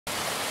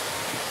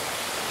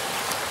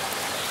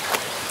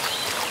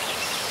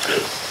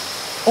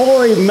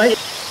Oi, mate!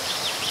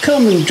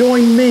 Come and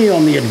join me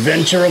on the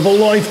adventure of a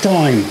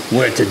lifetime,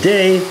 where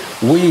today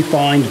we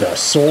find the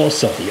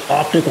source of the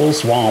optical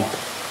swamp.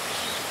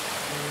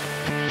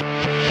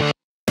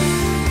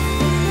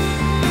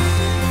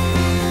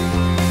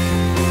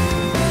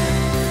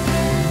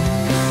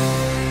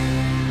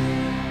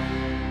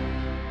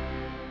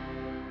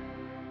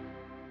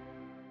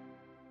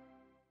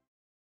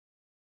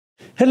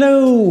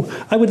 Hello!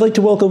 I would like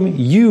to welcome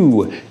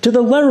you to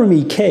the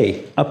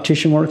Laramy-K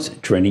Optician Works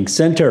Training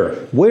Center,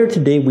 where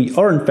today we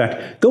are in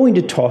fact going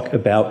to talk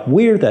about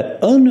where that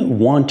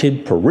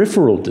unwanted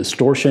peripheral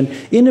distortion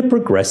in a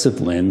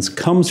progressive lens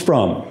comes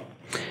from.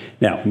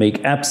 Now,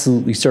 make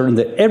absolutely certain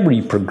that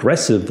every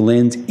progressive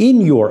lens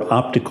in your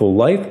optical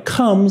life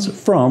comes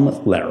from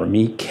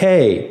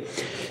Laramy-K.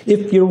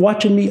 If you're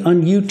watching me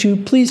on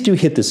YouTube, please do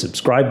hit the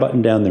subscribe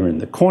button down there in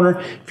the corner.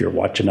 If you're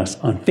watching us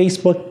on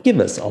Facebook, give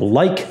us a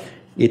like.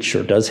 It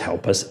sure does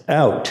help us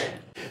out.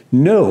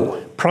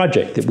 No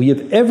project that we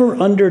have ever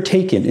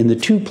undertaken in the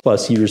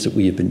 2+ years that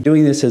we have been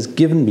doing this has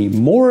given me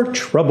more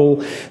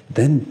trouble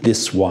than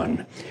this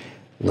one.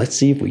 Let's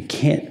see if we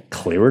can't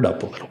clear it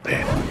up a little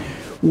bit.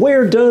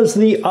 Where does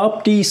the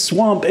Opti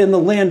Swamp and the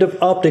land of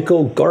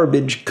optical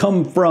garbage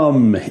come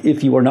from?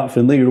 If you are not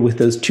familiar with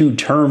those two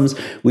terms,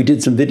 we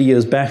did some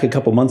videos back a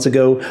couple months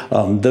ago.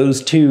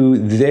 Those two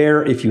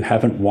there, if you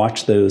haven't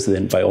watched those,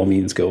 then by all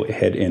means go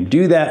ahead and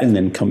do that and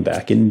then come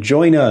back and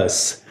join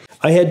us.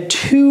 I had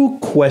two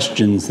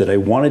questions that I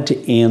wanted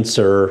to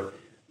answer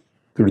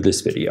through this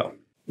video.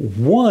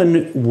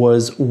 One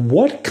was,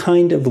 what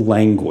kind of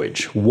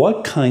language,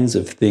 what kinds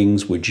of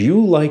things would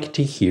you like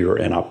to hear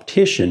an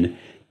optician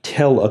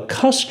tell a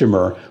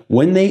customer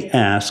when they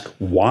ask,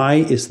 why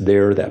is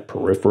there that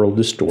peripheral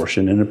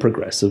distortion in a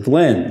progressive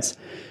lens?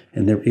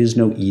 And there is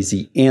no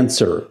easy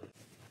answer.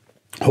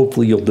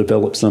 Hopefully you'll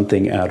develop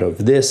something out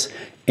of this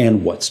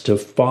and what's to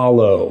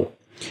follow.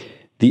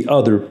 The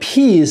other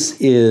piece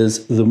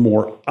is the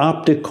more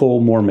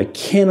optical, more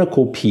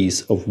mechanical piece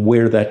of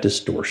where that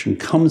distortion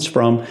comes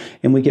from,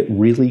 and we get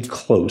really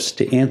close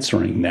to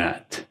answering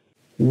that.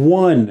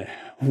 One,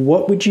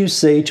 what would you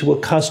say to a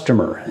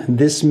customer?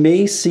 This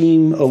may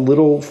seem a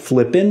little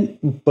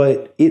flippant,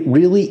 but it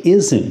really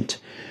isn't.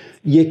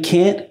 You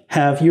can't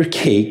have your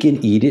cake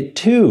and eat it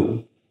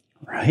too,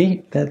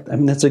 right?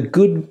 That's a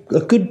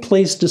good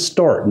place to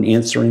start in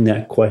answering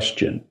that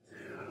question.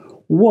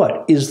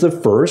 What is the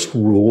first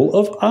rule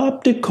of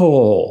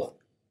optical?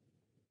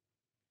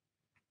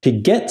 To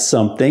get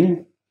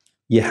something,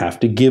 you have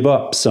to give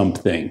up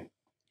something.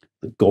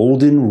 The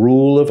golden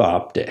rule of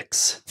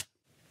optics.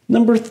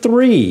 Number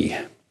 3.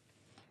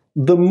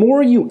 The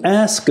more you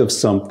ask of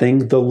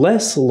something, the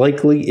less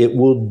likely it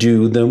will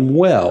do them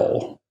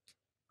well,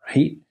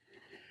 right?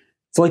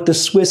 It's like the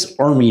Swiss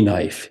Army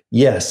knife.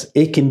 Yes,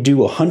 it can do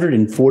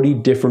 140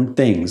 different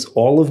things,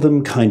 all of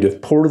them kind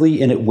of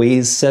poorly, and it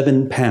weighs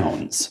 7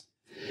 pounds.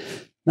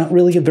 Not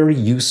really a very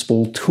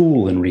useful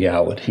tool in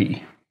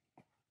reality.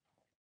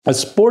 A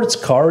sports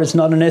car is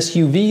not an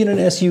SUV, and an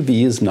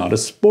SUV is not a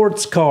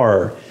sports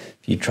car.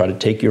 If you try to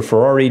take your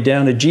Ferrari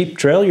down a Jeep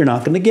trail, you're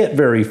not going to get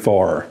very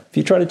far. If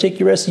you try to take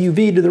your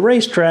SUV to the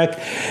racetrack,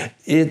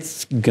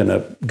 it's going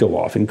to go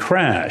off and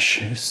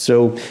crash.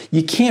 So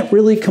you can't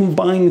really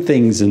combine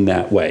things in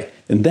that way.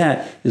 And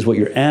that is what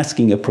you're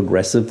asking a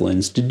progressive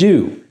lens to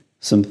do.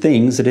 Some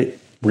things that it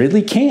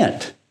really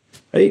can't,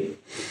 right?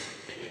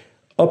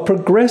 A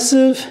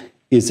progressive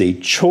is a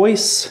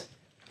choice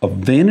of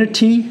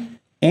vanity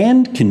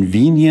and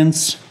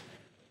convenience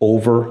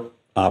over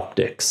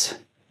optics.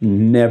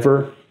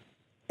 Never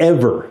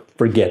ever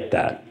forget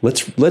that.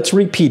 Let's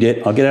repeat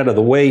it. I'll get out of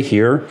the way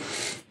here.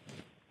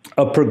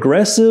 A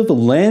progressive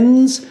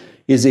lens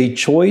is a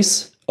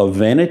choice of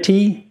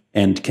vanity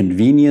and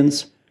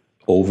convenience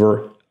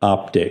over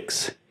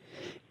optics.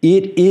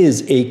 It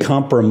is a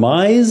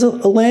compromise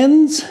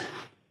lens.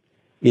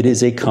 It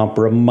is a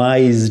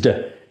compromised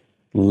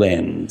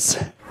lens.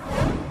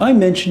 I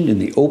mentioned in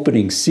the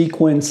opening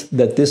sequence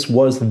that this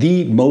was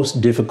the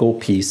most difficult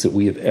piece that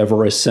we have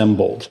ever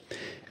assembled.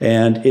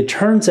 And it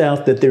turns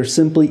out that there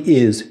simply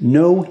is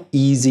no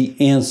easy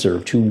answer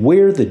to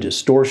where the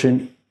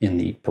distortion in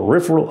the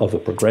peripheral of a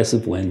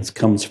progressive lens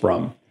comes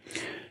from.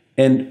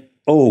 And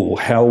oh,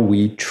 how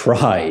we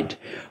tried.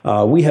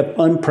 We have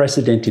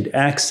unprecedented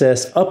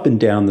access up and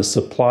down the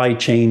supply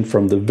chain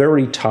from the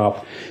very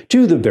top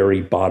to the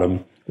very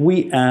bottom.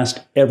 We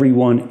asked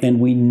everyone, and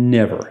we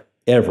never,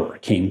 ever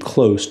came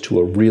close to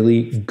a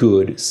really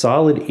good,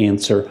 solid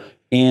answer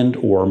and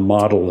or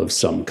model of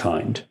some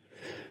kind.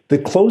 The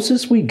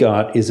closest we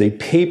got is a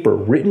paper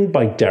written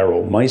by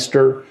Darrel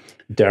Meister.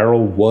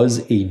 Darrel was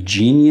a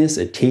genius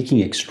at taking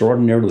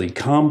extraordinarily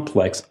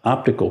complex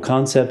optical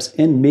concepts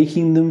and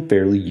making them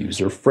fairly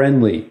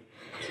user-friendly.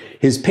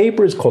 His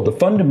paper is called The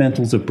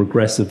Fundamentals of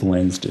Progressive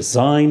Lens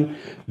Design.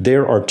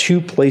 There are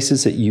 2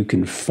 places that you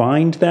can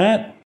find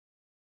that.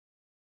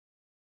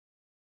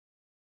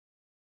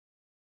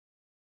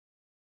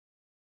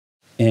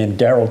 And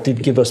Darrel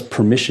did give us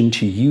permission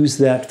to use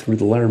that through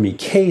the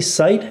Laramy-K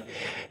site.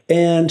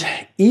 And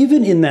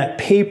even in that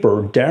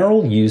paper,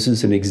 Darrel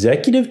uses an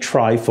executive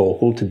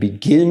trifocal to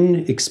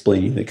begin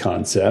explaining the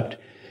concept.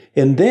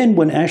 And then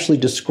when actually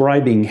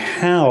describing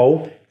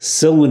how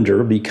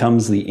cylinder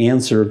becomes the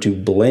answer to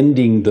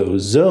blending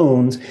those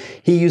zones,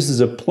 he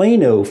uses a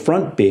plano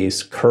front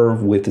base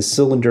curve with a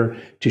cylinder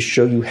to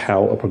show you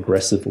how a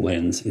progressive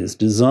lens is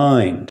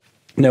designed.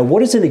 Now,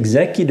 what is an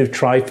executive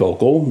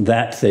trifocal,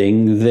 that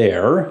thing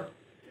there,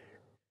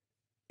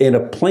 and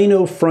a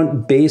plano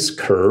front base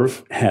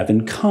curve have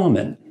in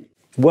common?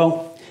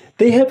 Well,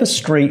 they have a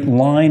straight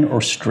line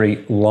or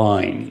straight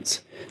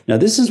lines. Now,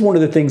 this is one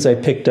of the things I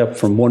picked up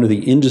from one of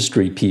the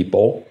industry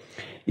people.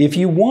 If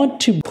you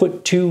want to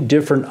put two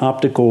different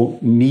optical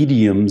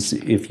mediums,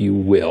 if you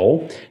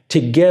will,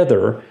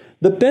 together,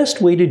 the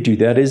best way to do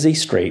that is a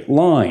straight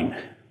line.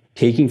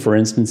 Taking, for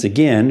instance,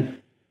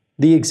 again,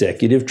 the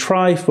executive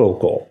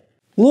trifocal.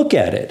 Look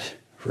at it,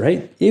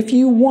 right? If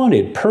you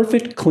wanted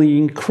perfect,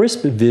 clean,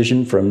 crisp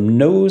vision from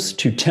nose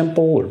to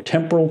temple or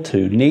temporal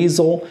to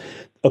nasal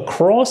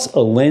across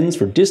a lens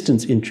for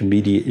distance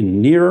intermediate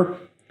and near,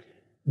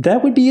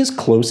 that would be as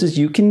close as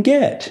you can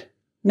get.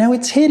 Now,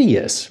 it's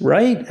hideous,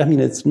 right? I mean,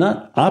 it's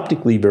not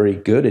optically very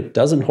good. It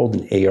doesn't hold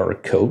an AR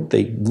coat.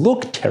 They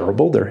look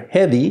terrible. They're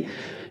heavy.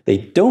 They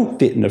don't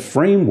fit in a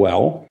frame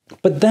well.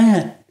 But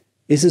that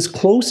is as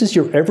close as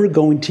you're ever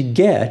going to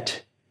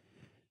get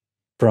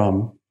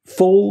from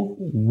full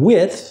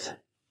width,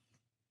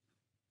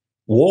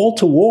 wall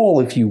to wall,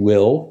 if you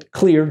will,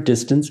 clear,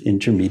 distance,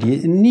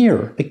 intermediate, and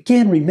near.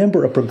 Again,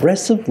 remember, a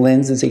progressive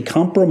lens is a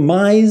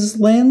compromised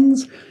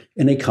lens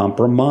and a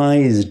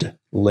compromised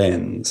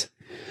lens.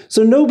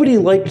 So nobody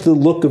liked the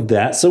look of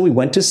that, so we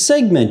went to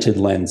segmented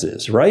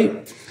lenses,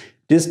 right?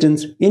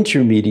 Distance,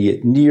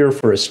 intermediate, near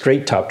for a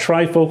straight top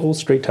trifocal,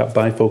 straight top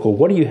bifocal.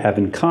 What do you have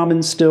in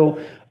common still?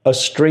 A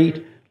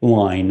straight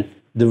line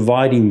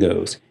dividing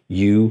those.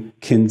 You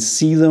can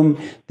see them.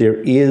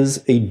 There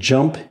is a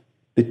jump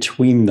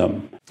between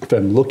them. If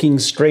I'm looking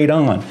straight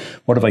on,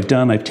 what have I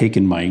done? I've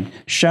taken my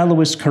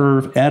shallowest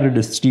curve, added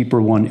a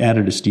steeper one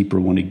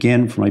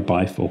again for my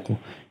bifocal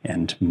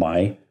and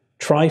my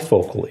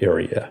trifocal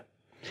area.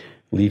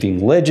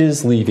 Leaving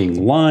ledges,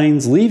 leaving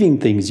lines, leaving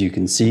things you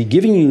can see,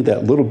 giving you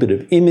that little bit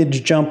of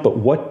image jump. But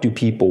what do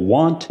people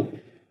want?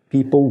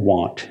 People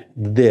want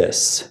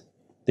this.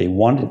 They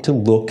want it to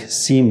look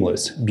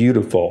seamless,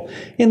 beautiful.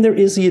 And there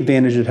is the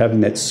advantage of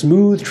having that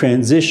smooth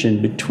transition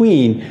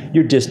between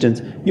your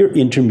distance, your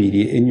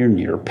intermediate, and your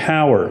near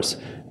powers.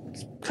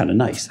 It's kind of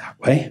nice that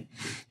way.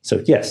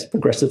 So yes,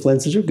 progressive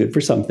lenses are good for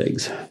some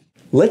things.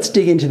 Let's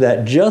dig into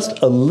that just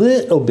a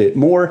little bit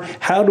more.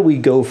 How do we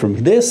go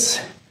from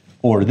this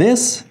or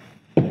this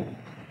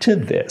to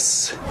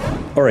this?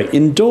 All right,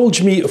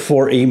 indulge me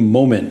for a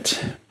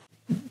moment.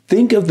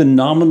 Think of the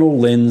nominal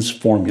lens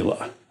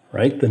formula,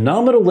 right? The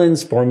nominal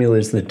lens formula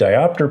is the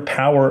diopter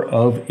power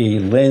of a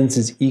lens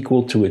is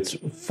equal to its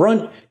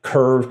front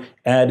curve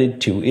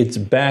added to its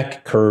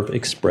back curve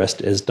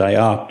expressed as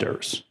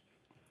diopters.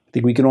 I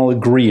think we can all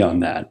agree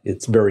on that.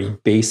 It's very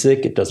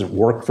basic. It doesn't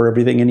work for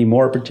everything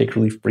anymore,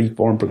 particularly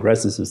freeform,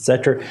 progressives,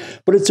 etc.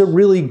 But it's a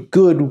really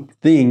good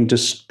thing to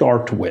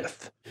start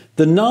with.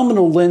 The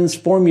nominal lens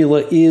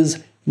formula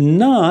is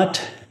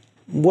not,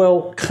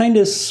 well, kind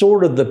of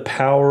sort of the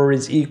power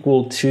is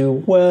equal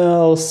to,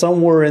 well,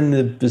 somewhere in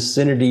the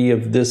vicinity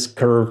of this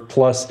curve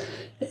plus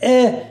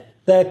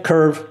that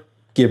curve,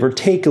 give or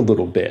take a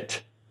little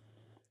bit.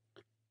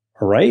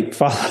 All right,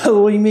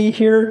 following me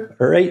here?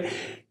 All right,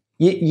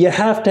 you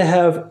have to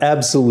have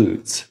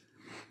absolutes.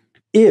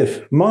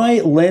 If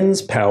my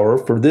lens power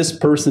for this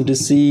person to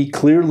see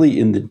clearly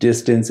in the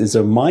distance is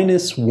a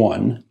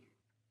 -1,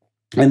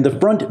 and the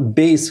front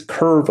base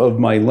curve of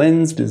my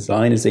lens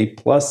design is a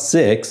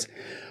 +6,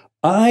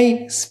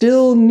 I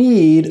still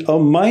need a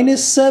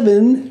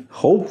 -7,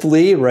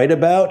 hopefully right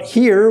about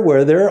here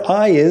where their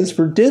eye is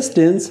for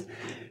distance,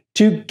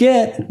 to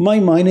get my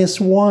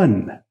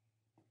 -1.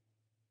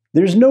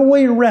 There's no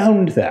way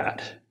around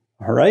that,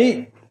 all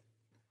right?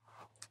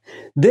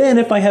 Then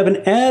if I have an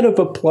add of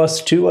a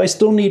 +2, I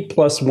still need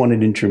 +1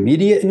 at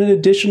intermediate and an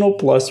additional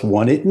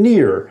 +1 at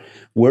near.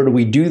 Where do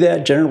we do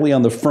that? Generally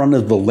on the front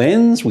of the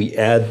lens, we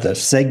add the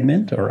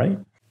segment, all right?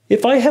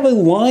 If I have a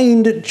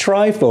lined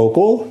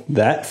trifocal,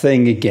 that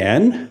thing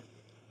again,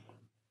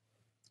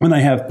 and I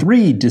have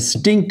 3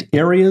 distinct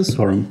areas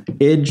from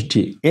edge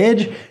to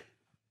edge,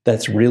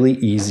 that's really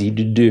easy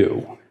to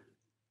do.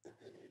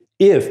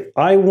 If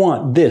I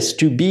want this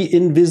to be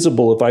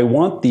invisible, if I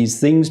want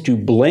these things to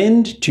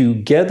blend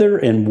together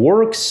and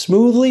work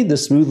smoothly, the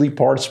smoothly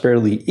part's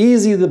fairly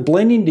easy. The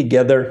blending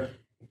together,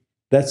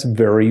 that's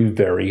very,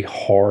 very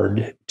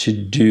hard to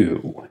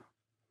do.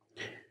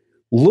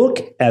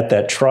 Look at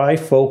that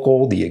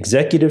trifocal, the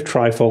executive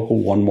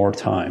trifocal, one more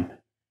time.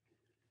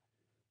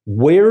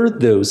 Where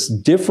those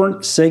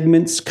different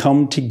segments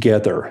come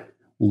together,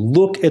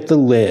 look at the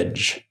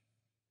ledge.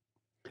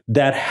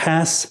 That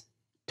has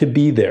to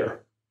be there.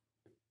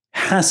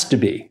 Has to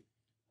be.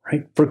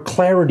 right? For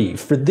clarity,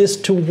 for this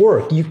to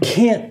work, you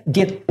can't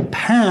get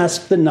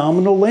past the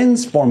nominal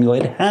lens formula.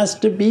 It has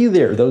to be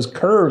there. Those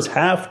curves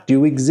have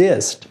to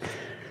exist.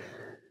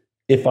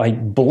 If I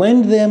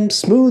blend them,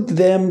 smooth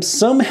them,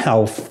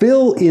 somehow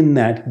fill in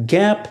that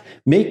gap,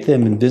 make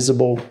them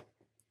invisible,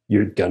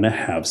 you're gonna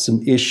have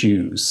some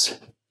issues.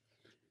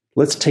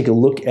 Let's take a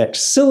look at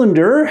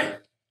cylinder,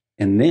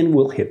 and then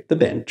we'll hit the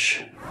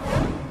bench.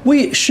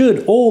 We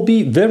should all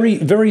be very,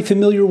 very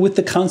familiar with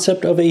the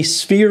concept of a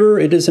sphere.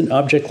 It is an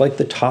object like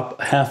the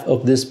top half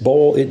of this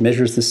ball. It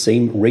measures the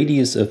same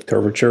radius of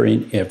curvature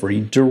in every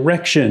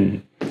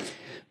direction.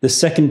 The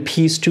second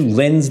piece to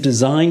lens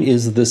design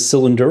is the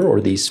cylinder,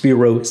 or the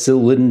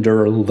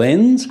spherocylinder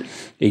lens.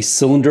 A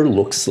cylinder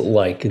looks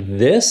like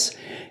this,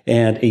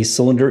 and a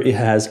cylinder, it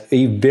has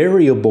a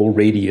variable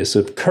radius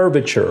of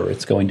curvature.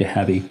 It's going to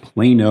have a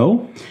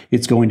plano,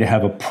 it's going to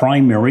have a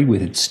primary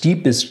with its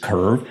steepest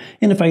curve,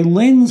 and if I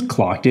lens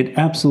clocked it,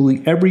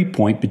 absolutely every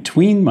point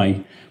between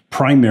my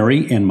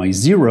primary and my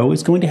zero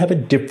is going to have a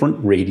different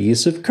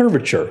radius of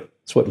curvature.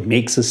 That's what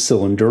makes a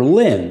cylinder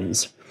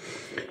lens.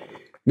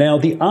 Now,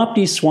 the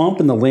opti-swamp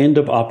in the land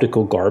of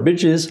optical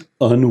garbage is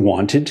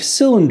unwanted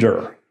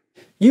cylinder.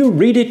 You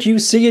read it, you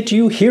see it,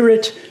 you hear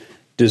it.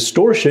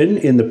 Distortion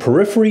in the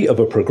periphery of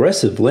a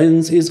progressive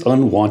lens is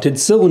unwanted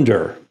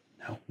cylinder.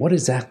 Now, what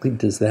exactly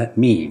does that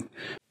mean?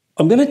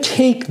 I'm going to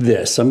take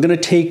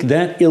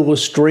that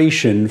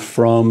illustration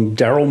from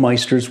Darrel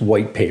Meister's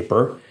white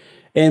paper,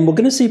 and we're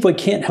going to see if I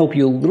can't help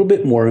you a little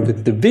bit more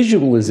with the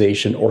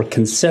visualization or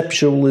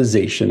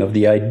conceptualization of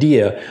the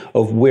idea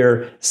of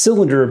where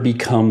cylinder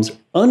becomes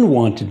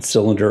unwanted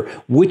cylinder,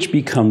 which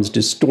becomes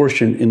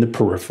distortion in the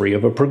periphery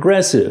of a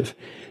progressive.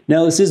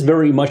 Now, this is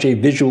very much a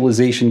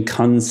visualization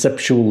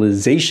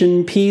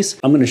conceptualization piece.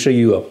 I'm going to show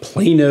you a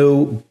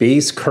plano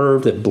base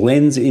curve that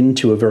blends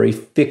into a very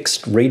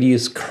fixed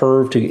radius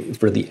curve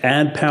for the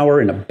add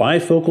power in a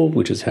bifocal,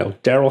 which is how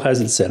Darrel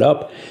has it set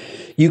up.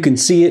 You can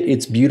see it,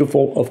 it's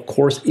beautiful. Of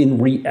course, in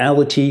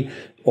reality,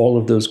 all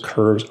of those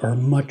curves are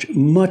much,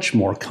 much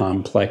more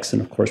complex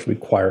and of course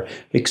require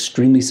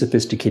extremely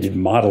sophisticated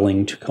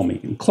modeling to come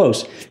even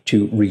close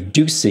to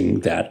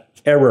reducing that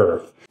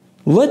error.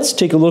 Let's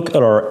take a look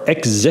at our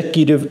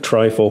executive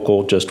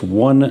trifocal just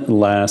one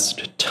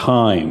last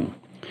time.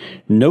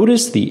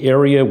 Notice the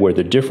area where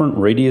the different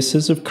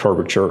radiuses of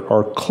curvature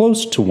are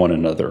close to one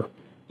another,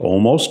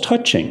 almost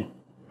touching.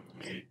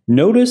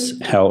 Notice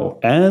how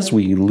as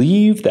we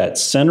leave that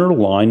center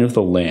line of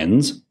the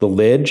lens, the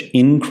ledge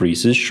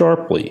increases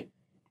sharply.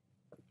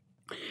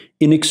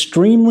 In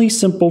extremely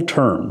simple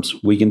terms,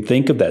 we can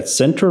think of that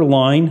center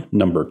line,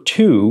 number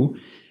 2,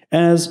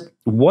 as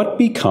what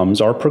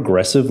becomes our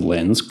progressive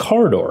lens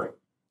corridor.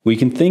 We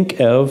can think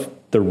of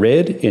the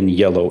red and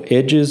yellow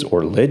edges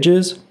or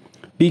ledges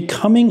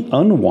becoming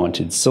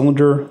unwanted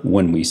cylinder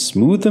when we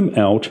smooth them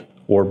out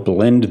or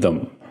blend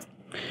them.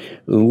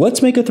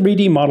 Let's make a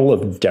 3D model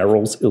of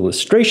Darrel's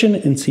illustration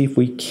and see if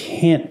we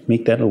can't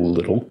make that a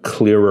little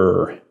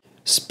clearer.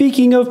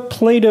 Speaking of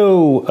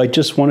Play-Doh, I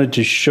just wanted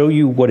to show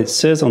you what it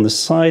says on the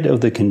side of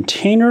the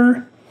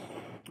container,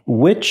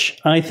 which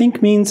I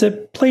think means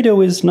that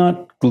Play-Doh is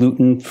not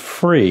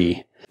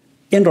gluten-free.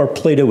 And our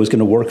Play-Doh is going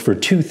to work for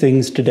two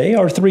things today,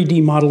 our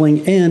 3D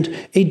modeling and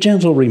a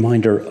gentle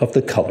reminder of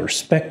the color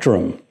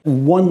spectrum.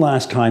 One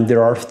last time,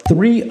 there are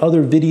 3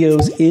 other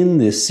videos in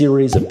this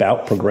series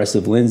about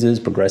progressive lenses,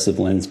 progressive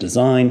lens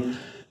design.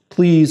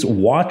 Please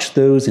watch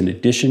those in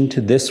addition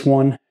to this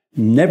one.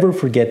 Never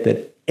forget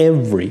that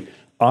every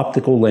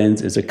optical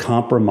lens is a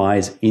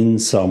compromise in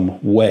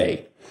some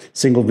way.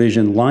 Single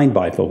vision, line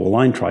bifocal,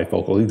 line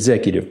trifocal,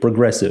 executive,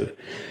 progressive.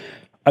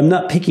 I'm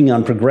not picking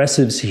on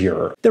progressives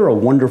here. They're a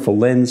wonderful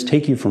lens,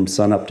 take you from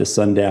sunup to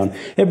sundown,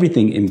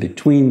 everything in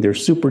between. They're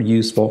super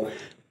useful,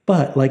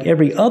 but like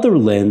every other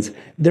lens,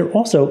 they're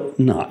also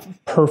not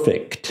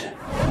perfect.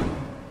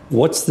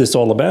 What's this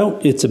all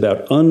about? It's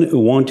about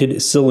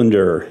unwanted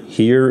cylinder.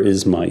 Here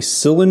is my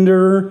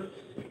cylinder.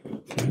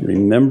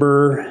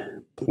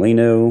 Remember,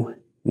 plano,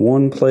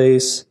 one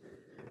place,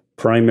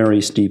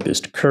 primary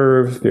steepest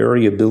curve,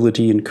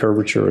 variability in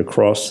curvature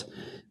across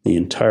the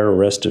entire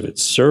rest of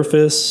its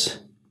surface.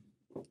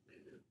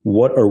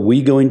 What are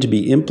we going to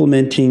be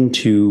implementing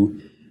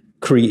to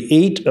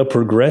create a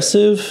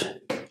progressive?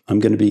 I'm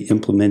going to be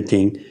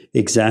implementing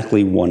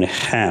exactly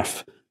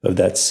 1/2 of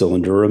that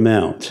cylinder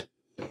amount.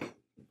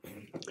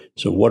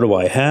 So what do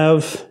I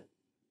have?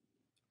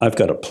 I've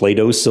got a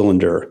Play-Doh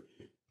cylinder.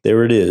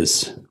 There it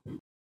is.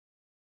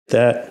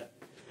 That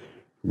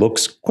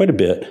looks quite a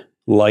bit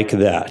like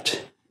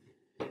that.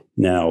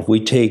 Now, if we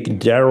take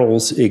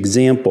Darrel's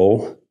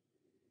example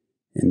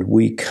and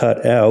we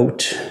cut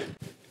out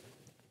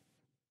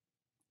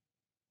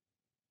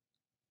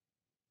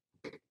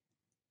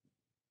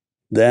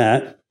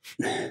that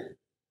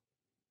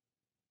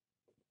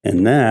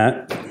and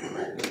that,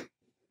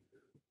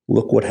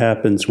 look what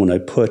happens when I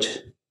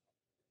put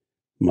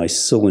my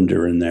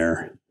cylinder in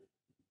there.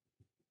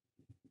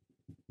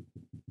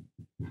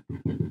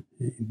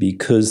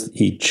 Because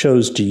he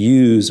chose to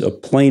use a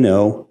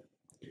plano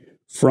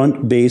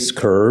front base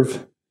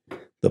curve,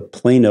 The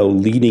plano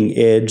leading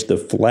edge, the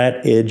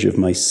flat edge of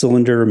my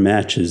cylinder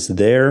matches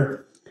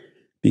there.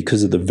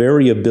 Because of the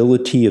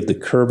variability of the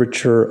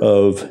curvature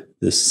of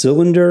the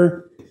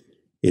cylinder,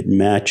 it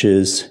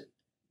matches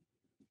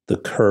the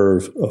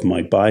curve of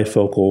my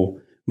bifocal,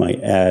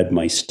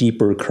 my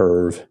steeper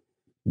curve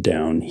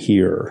down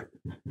here.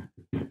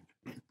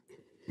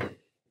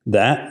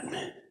 That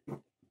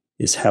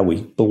is how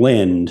we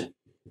blend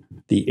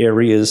the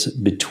areas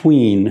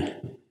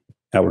between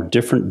our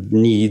different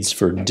needs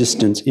for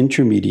distance,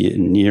 intermediate,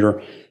 and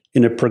near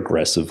in a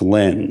progressive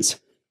lens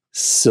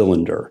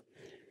cylinder.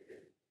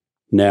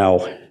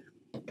 Now,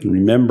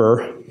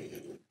 remember,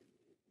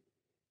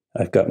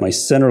 I've got my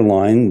center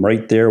line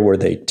right there where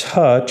they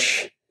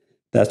touch.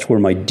 That's where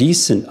my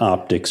decent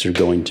optics are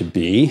going to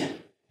be.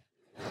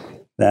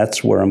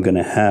 That's where I'm going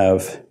to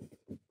have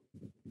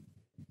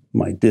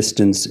my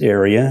distance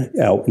area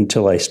out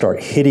until I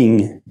start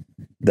hitting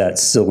that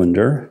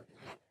cylinder.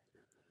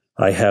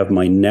 I have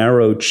my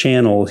narrow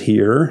channel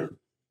here,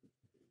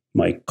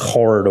 my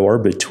corridor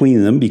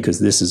between them, because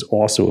this is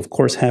also, of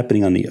course,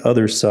 happening on the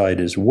other side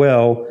as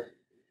well.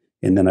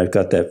 And then I've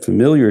got that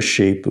familiar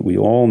shape that we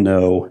all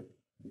know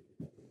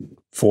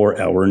for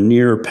our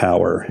near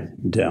power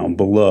down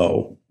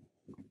below.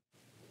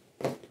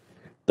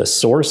 The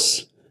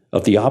source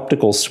of the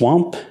optical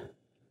swamp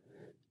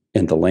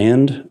and the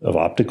land of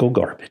optical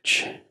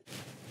garbage.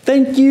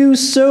 Thank you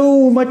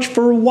so much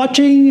for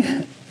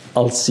watching.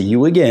 I'll see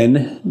you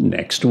again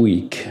next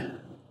week.